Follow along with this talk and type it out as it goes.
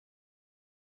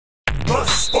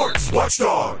Sports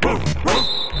Watchdog.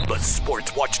 The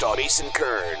Sports Watchdog, Ace and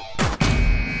Kern.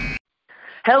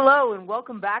 Hello and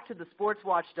welcome back to the Sports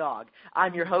Watchdog.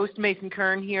 I'm your host, Mason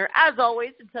Kern, here, as always,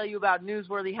 to tell you about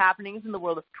newsworthy happenings in the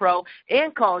world of pro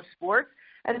and college sports.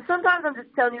 And sometimes I'm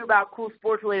just telling you about cool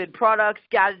sports-related products,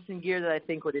 gadgets, and gear that I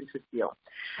think would interest you.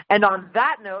 And on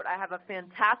that note, I have a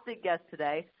fantastic guest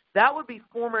today. That would be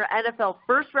former NFL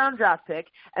first-round draft pick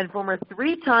and former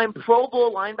three-time Pro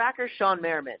Bowl linebacker Shawne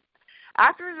Merriman.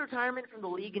 After his retirement from the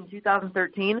league in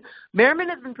 2013, Merriman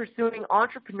has been pursuing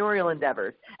entrepreneurial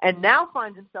endeavors and now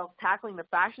finds himself tackling the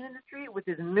fashion industry with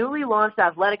his newly launched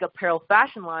athletic apparel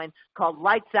fashion line called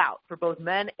Lights Out for both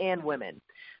men and women.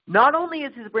 Not only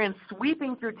is his brand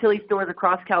sweeping through Tilly stores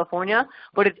across California,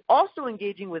 but it's also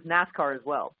engaging with NASCAR as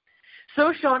well.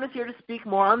 So Shawne is here to speak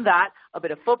more on that, a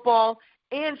bit of football,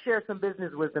 and share some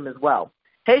business wisdom as well.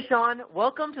 Hey, Shawne,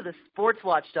 welcome to the Sports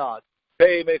Watchdog.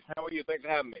 Hey, Mason, how are you? Thanks for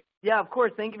having me. Yeah, of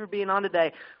course. Thank you for being on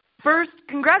today. First,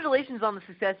 congratulations on the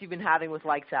success you've been having with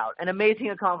Lights Out. An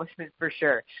amazing accomplishment for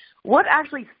sure. What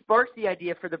actually sparked the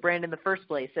idea for the brand in the first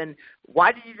place, and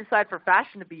why did you decide for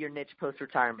fashion to be your niche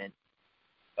post-retirement?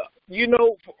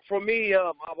 For me,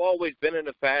 I've always been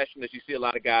into fashion, as you see a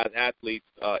lot of guys, athletes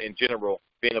in general,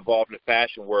 being involved in the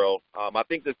fashion world. I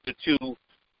think that the two,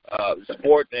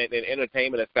 sport and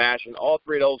entertainment and fashion, all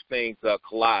three of those things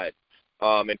collide.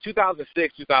 In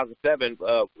 2006, 2007,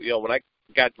 when I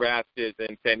got drafted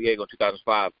in San Diego in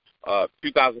 2005,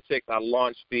 2006, I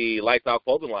launched the Lights Out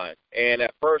clothing line. And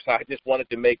at first, I just wanted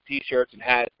to make T-shirts and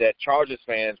hats that Chargers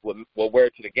fans would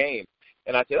wear to the game.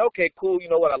 And I said, okay, cool. You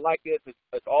know what? I like this.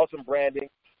 It's awesome branding.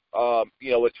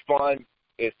 It's fun.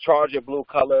 It's Charger blue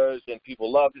colors, and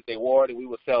people loved it. They wore it, and we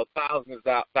would sell thousands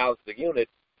of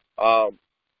units.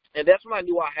 And that's when I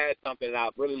knew I had something that I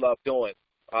really loved doing.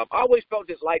 I always felt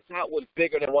this Lights Out was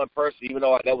bigger than one person, even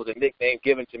though that was a nickname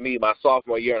given to me my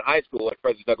sophomore year in high school at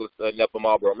Frederick Douglass in Upper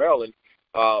Marlboro, Maryland.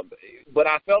 But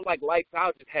I felt like Lights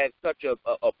Out just had such a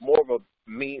more of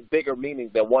a bigger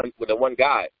meaning than one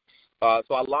guy.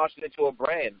 So I launched it into a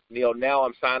brand. Now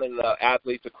I'm signing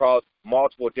athletes across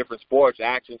multiple different sports,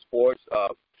 action sports.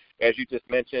 As you just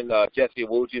mentioned, Jesse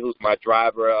Awuji, who's my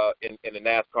driver in the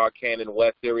NASCAR Canyon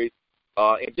West Series.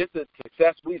 And just the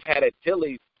success we've had at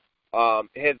Tilly's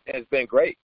has been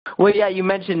great. Well, yeah, you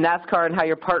mentioned NASCAR and how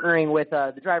you're partnering with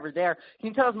the drivers there. Can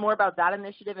you tell us more about that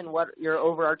initiative and what your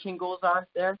overarching goals are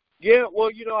there? Yeah, well,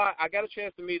 I got a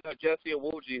chance to meet Jesse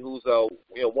Awuji, who's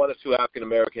one of two African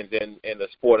Americans in the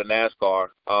sport of NASCAR.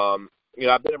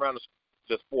 I've been around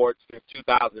the sport since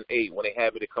 2008 when they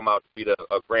had me to come out to be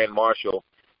a grand marshal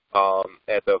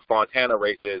at the Fontana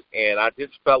races, and I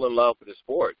just fell in love with the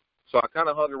sport. So I kind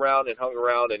of hung around and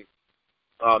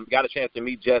got a chance to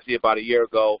meet Jesse about a year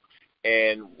ago.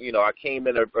 And, I came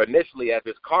in initially as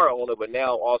his car owner, but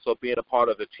now also being a part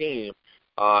of the team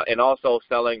and also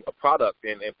selling a product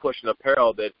and pushing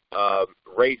apparel that's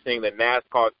racing the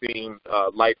NASCAR-themed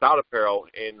Lights Out apparel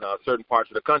in certain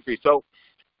parts of the country. So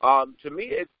to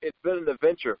me, it's been an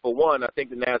adventure. For one, I think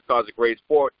the NASCAR is a great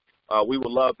sport. We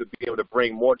would love to be able to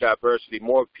bring more diversity,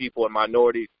 more people and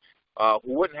minorities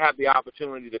who wouldn't have the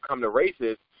opportunity to come to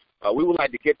races. We would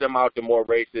like to get them out to more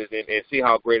races and see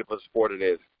how great of a sport it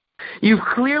is. You've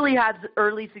clearly had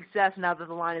early success now that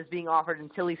the line is being offered in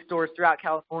Tilly stores throughout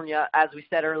California, as we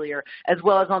said earlier, as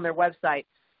well as on their website.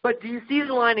 But do you see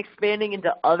the line expanding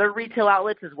into other retail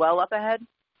outlets as well up ahead?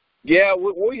 Yeah,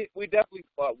 we definitely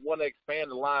want to expand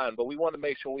the line, but we want to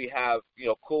make sure we have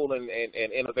cool and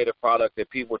innovative products that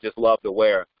people just love to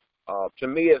wear. To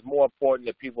me, it's more important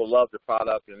that people love the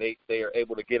product and they are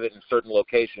able to get it in certain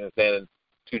locations than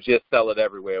to just sell it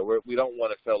everywhere. We don't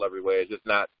want to sell everywhere. It's just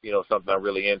not, something I'm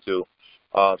really into.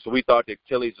 So we thought that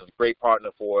Tilly's was a great partner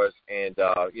for us, and,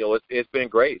 it's been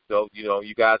great. So,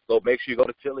 you guys make sure you go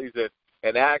to Tilly's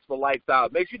and ask for Lights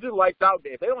Out. Make sure you do Lights Out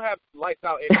dance. They don't have Lights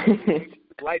Out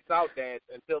Lights Out dance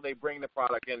until they bring the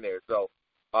product in there. So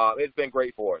it's been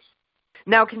great for us.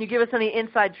 Now, can you give us any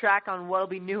inside track on what will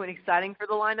be new and exciting for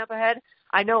the lineup ahead?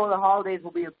 I know the holidays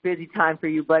will be a busy time for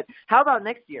you, but how about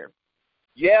next year?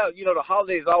 Yeah, the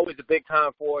holidays is always a big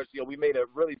time for us. We made a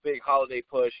really big holiday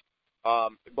push,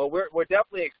 but we're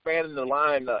definitely expanding the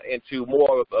line into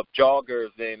more of joggers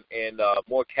and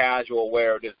more casual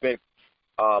wear. There's been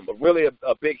really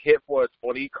a big hit for us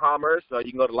on e-commerce.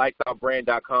 You can go to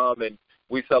lightsoutbrand.com, and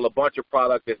we sell a bunch of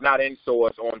product that's not in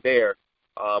stores on there.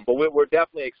 But we're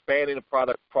definitely expanding the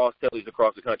product across Tilly's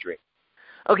across the country.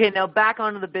 Okay, now back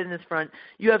onto the business front.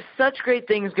 You have such great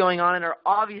things going on and are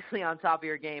obviously on top of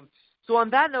your game. So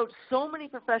on that note, so many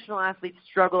professional athletes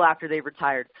struggle after they've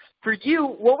retired. For you,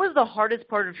 what was the hardest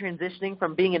part of transitioning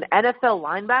from being an NFL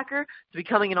linebacker to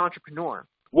becoming an entrepreneur?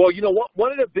 Well,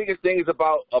 one of the biggest things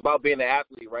about being an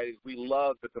athlete, right, is we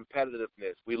love the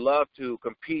competitiveness. We love to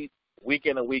compete week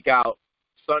in and week out.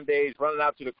 Sundays, running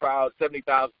out to the crowd,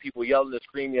 70,000 people yelling and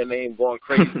screaming your name, going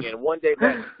crazy. And one day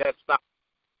that stops,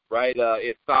 right?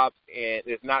 It stops, and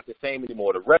it's not the same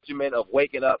anymore. The regimen of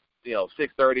waking up,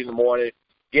 6:30 in the morning,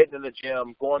 getting in the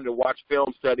gym, going to watch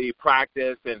film study,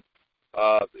 practice, and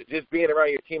just being around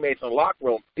your teammates in the locker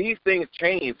room, these things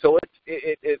change. So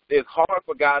it's hard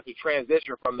for guys to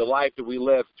transition from the life that we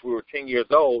lived since we were 10 years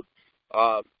old,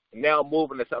 now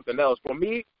moving to something else. For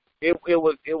me, it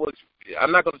was.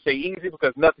 I'm not going to say easy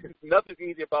because nothing's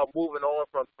easy about moving on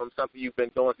from something you've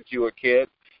been doing since you were a kid.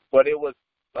 But it was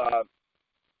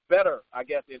better, I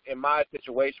guess, in my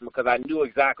situation because I knew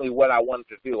exactly what I wanted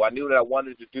to do. I knew that I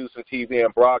wanted to do some TV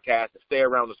and broadcast and stay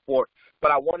around the sport. But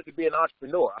I wanted to be an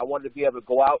entrepreneur. I wanted to be able to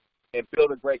go out and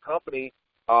build a great company,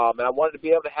 and I wanted to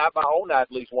be able to have my own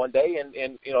athletes one day.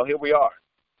 And here we are.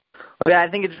 Okay, I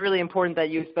think it's really important that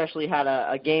you especially had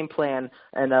a game plan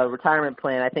and a retirement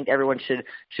plan. I think everyone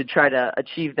should try to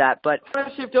achieve that. But I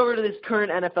want to shift over to this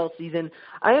current NFL season.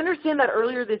 I understand that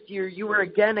earlier this year you were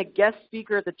again a guest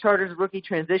speaker at the Chargers Rookie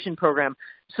Transition Program.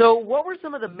 So what were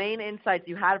some of the main insights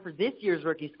you had for this year's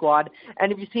rookie squad? And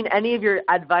have you seen any of your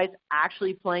advice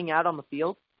actually playing out on the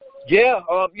field? Yeah,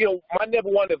 my number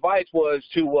one advice was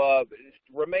to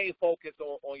remain focused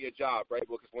on your job, right?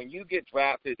 Because when you get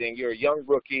drafted and you're a young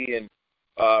rookie and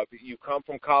you come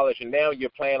from college and now you're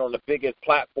playing on the biggest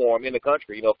platform in the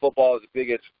country. Football is the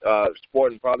biggest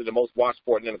sport and probably the most watched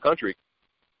sport in the country.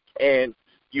 And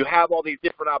you have all these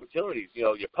different opportunities,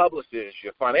 your publicists,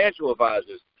 your financial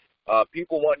advisors,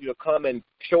 people want you to come and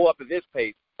show up at this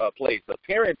place,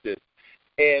 appearances.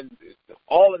 And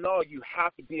all in all, you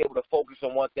have to be able to focus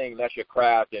on one thing, and that's your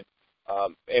craft. And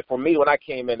for me, when I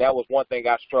came in, that was one thing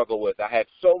I struggled with. I had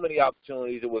so many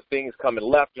opportunities. It was things coming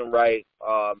left and right,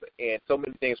 and so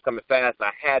many things coming fast. And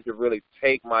I had to really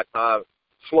take my time,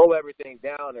 slow everything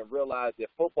down, and realize that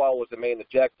football was the main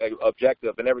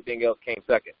objective, and everything else came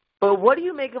second. But what do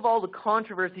you make of all the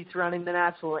controversy surrounding the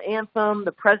national anthem,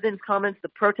 the president's comments, the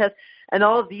protests, and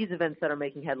all of these events that are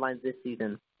making headlines this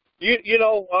season?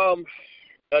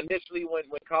 Initially, when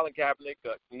Colin Kaepernick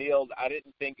kneeled, I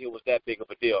didn't think it was that big of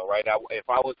a deal, right? If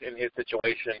I was in his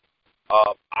situation,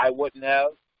 I wouldn't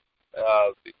have.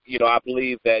 I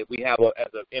believe that we have, as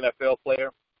an NFL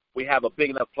player, we have a big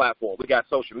enough platform. We got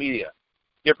social media,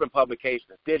 different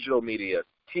publications, digital media,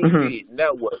 TV,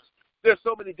 networks. There's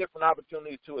so many different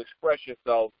opportunities to express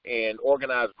yourself and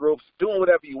organize groups, doing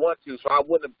whatever you want to, so I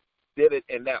wouldn't have did it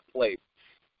in that place.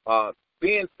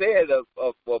 Being said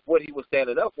of what he was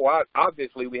standing up for,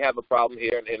 obviously we have a problem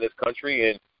here in this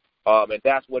country, and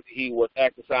that's what he was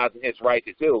exercising his right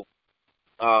to do.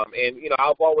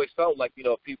 I've always felt like,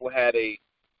 if people had a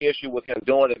issue with him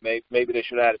doing it, maybe they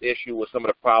should have had an issue with some of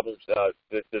the problems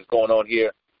that's going on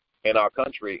here in our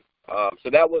country.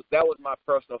 So that was my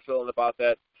personal feeling about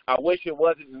that. I wish it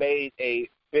wasn't made a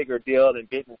bigger deal and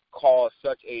didn't cause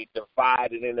such a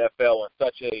divide in NFL and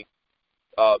such a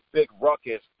big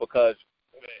ruckus, because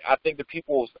I think the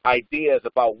people's ideas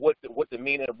about what the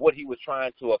meaning of what he was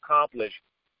trying to accomplish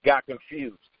got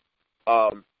confused.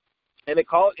 And it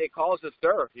caused a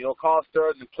stir. It caused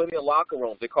stirs in plenty of locker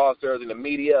rooms. It caused stirs in the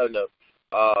media and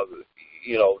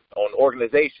on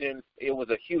organizations. It was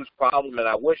a huge problem, and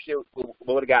I wish it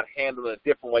would have got handled in a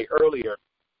different way earlier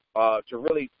to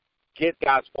really get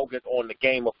guys focused on the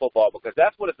game of football, because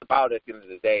that's what it's about at the end of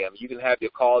the day. I mean, you can have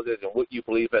your causes and what you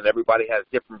believe in. Everybody has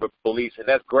different beliefs, and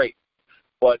that's great.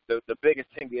 But the biggest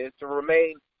thing is to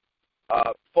remain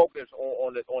focused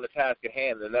on the task at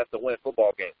hand, and that's to win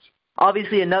football games.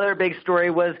 Obviously, another big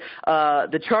story was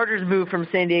the Chargers' move from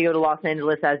San Diego to Los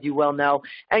Angeles, as you well know.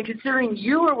 And considering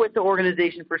you were with the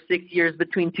organization for 6 years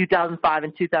between 2005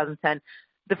 and 2010,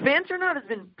 the fan turnout has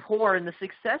been poor, and the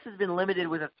success has been limited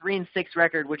with a 3-6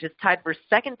 record, which is tied for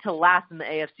second to last in the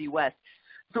AFC West.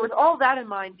 So with all that in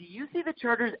mind, do you see the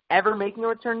Chargers ever making a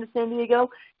return to San Diego?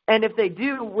 And if they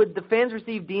do, would the fans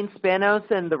receive Dean Spanos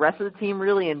and the rest of the team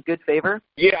really in good favor?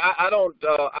 Yeah, I don't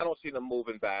see them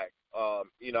moving back. I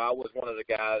was one of the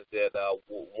guys that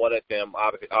wanted them,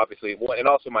 obviously, and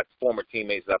also my former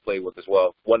teammates that I played with as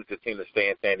well, wanted the team to stay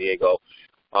in San Diego.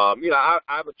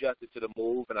 I've adjusted to the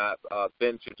move, and I've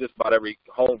been to just about every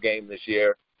home game this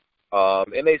year.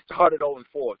 And they started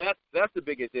 0-4. That's the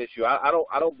biggest issue. I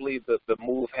don't believe that the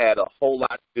move had a whole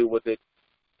lot to do with it.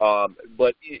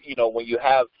 But when you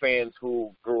have fans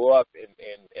who grew up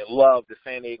and loved the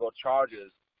San Diego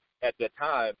Chargers at that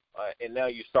time, and now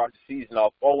you start the season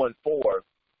off 0-4,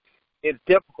 it's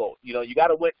difficult. You got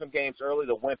to win some games early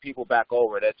to win people back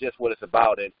over. That's just what it's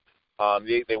about. And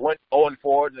They went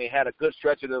 0-4, and they had a good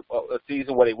stretch of the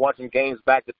season where they won some games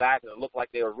back-to-back, and it looked like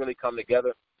they were really coming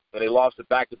together. And they lost the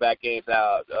back-to-back games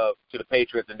to the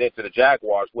Patriots and then to the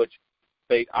Jaguars, which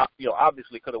they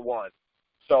obviously could have won.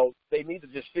 So they need to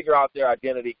just figure out their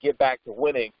identity, get back to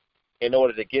winning in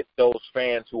order to get those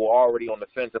fans who are already on the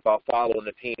fence about following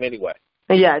the team anyway.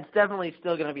 Yeah, it's definitely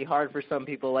still going to be hard for some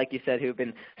people, like you said, who've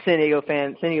been San Diego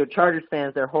Chargers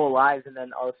fans their whole lives, and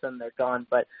then all of a sudden they're gone.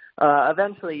 But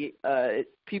eventually,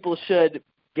 people should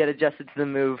get adjusted to the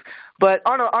move. But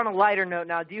on a lighter note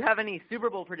now, do you have any Super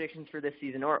Bowl predictions for this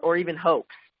season, or even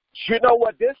hopes? You know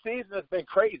what? This season has been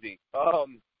crazy. All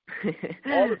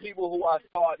the people who I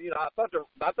thought, I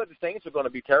thought the Saints were going to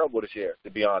be terrible this year,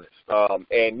 to be honest.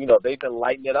 And they've been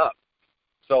lighting it up.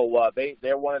 So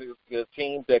they're one of the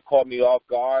teams that caught me off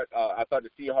guard. I thought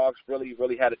the Seahawks really,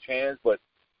 really had a chance, but,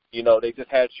 they just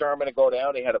had Sherman to go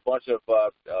down. They had a bunch of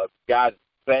guys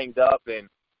banged up and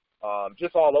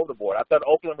just all over the board. I thought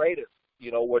Oakland Raiders,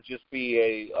 would just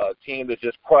be a team that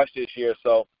just crushed this year.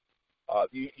 So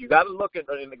you got to look at,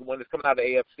 when it's coming out of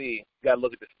the AFC, you got to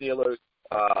look at the Steelers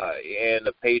and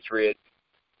the Patriots.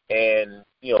 And,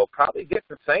 probably get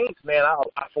the Saints, man.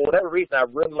 For whatever reason, I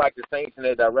really like the Saints in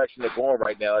their direction they're going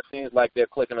right now. It seems like they're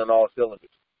clicking on all cylinders.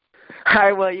 All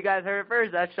right, well, you guys heard it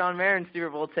first. That's Shawne Merriman's Super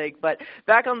Bowl take. But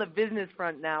back on the business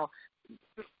front now,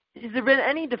 has there been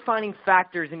any defining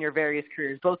factors in your various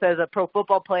careers, both as a pro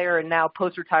football player and now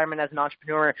post-retirement as an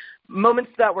entrepreneur,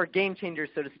 moments that were game changers,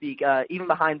 so to speak, even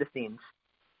behind the scenes?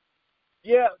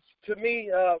 Yeah, to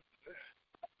me,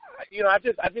 I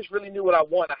just really knew what I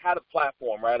wanted. I had a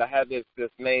platform, right? I had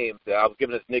this name that I was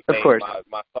given this nickname. Of course.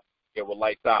 My year with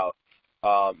Lights Out.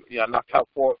 I knocked out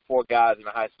four guys in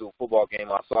a high school football game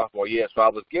my sophomore year. So I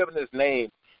was given this name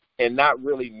and not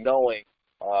really knowing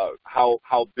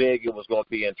how big it was going to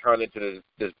be and turn into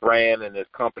this brand and this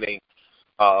company.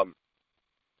 And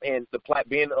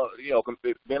being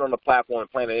on the platform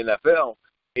and playing in the NFL,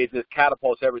 it just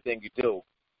catapults everything you do.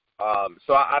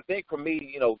 So I think for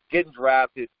me, getting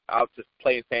drafted out to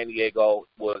play in San Diego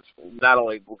was not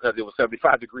only because it was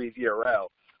 75 degrees year-round,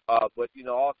 but,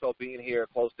 also being here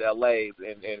close to L.A.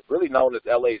 and really known as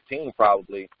L.A.'s team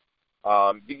probably,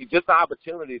 just the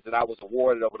opportunities that I was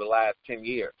awarded over the last 10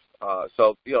 years.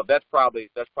 So, that's probably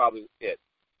it.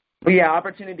 Well, yeah,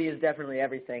 opportunity is definitely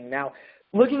everything. Now,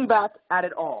 looking back at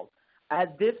it all,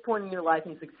 at this point in your life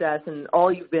and success and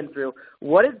all you've been through,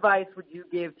 what advice would you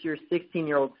give to your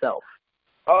 16-year-old self?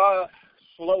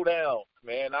 Slow down,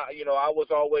 man. I was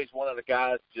always one of the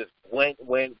guys just went,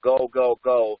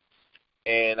 go.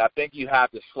 And I think you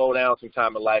have to slow down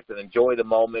sometime in life and enjoy the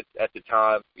moment at the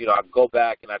time. I go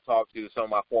back and I talk to some of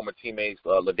my former teammates,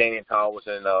 LaDainian Thomas,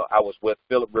 and I was with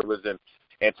Phillip Rivers and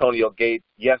Antonio Gates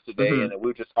yesterday, and we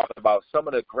were just talking about some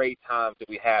of the great times that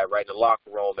we had right in the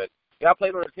locker room. And I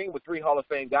played on a team with 3 Hall of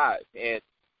Fame guys. And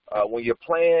when you're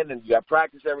playing and you got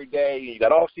practice every day and you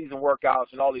got off-season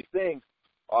workouts and all these things,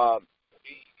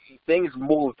 things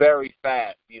move very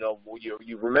fast.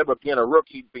 You remember being a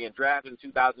rookie, being drafted in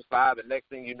 2005, and next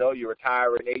thing you know, you're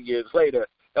retiring 8 years later.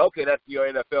 Okay, that's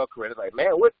your NFL career. It's like,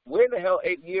 man, where in the hell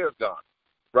 8 years gone?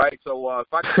 Right? So if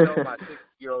I could tell my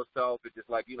 6-year-old self, it's just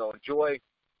like,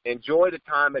 enjoy the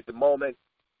time at the moment.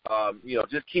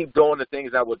 Just keep doing the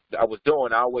things I was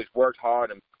doing. I always worked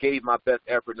hard and gave my best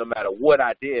effort no matter what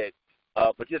I did.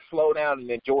 But just slow down and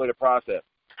enjoy the process.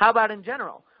 How about in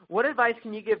general? What advice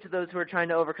can you give to those who are trying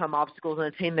to overcome obstacles and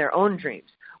attain their own dreams,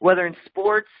 whether in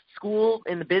sports, school,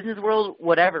 in the business world,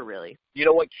 whatever, really? You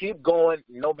know what? Keep going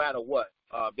no matter what.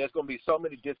 There's going to be so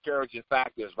many discouraging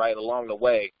factors right along the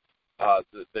way.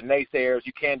 The naysayers,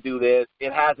 you can't do this.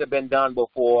 It hasn't been done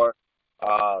before.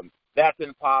 That's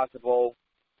impossible.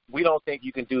 We don't think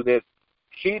you can do this.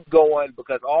 Keep going,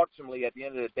 because ultimately, at the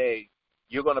end of the day,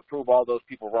 you're going to prove all those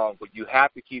people wrong. But you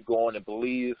have to keep going and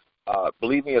believe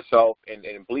in yourself and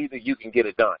believe that you can get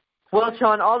it done. Well,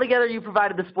 Shawne, altogether you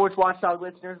provided the Sports Watchdog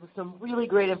listeners with some really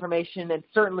great information and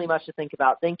certainly much to think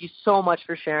about. Thank you so much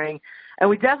for sharing. And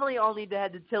we definitely all need to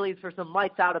head to Tilly's for some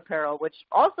Lights Out apparel, which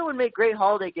also would make great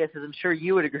holiday gifts, as I'm sure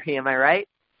you would agree. Am I right?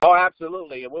 Oh,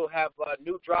 absolutely. And we'll have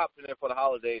new drops in there for the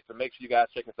holidays, so make sure you guys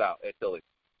check us out at Tilly's.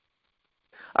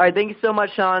 All right, thank you so much,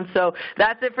 Shawne. So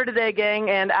that's it for today, gang.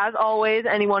 And as always,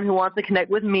 anyone who wants to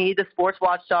connect with me, the Sports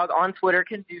Watchdog, on Twitter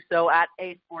can do so at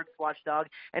 @SportsWatchdog,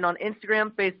 and on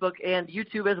Instagram, Facebook, and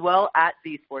YouTube as well at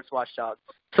 @TheSportsWatchdog.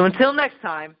 So until next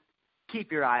time,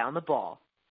 keep your eye on the ball.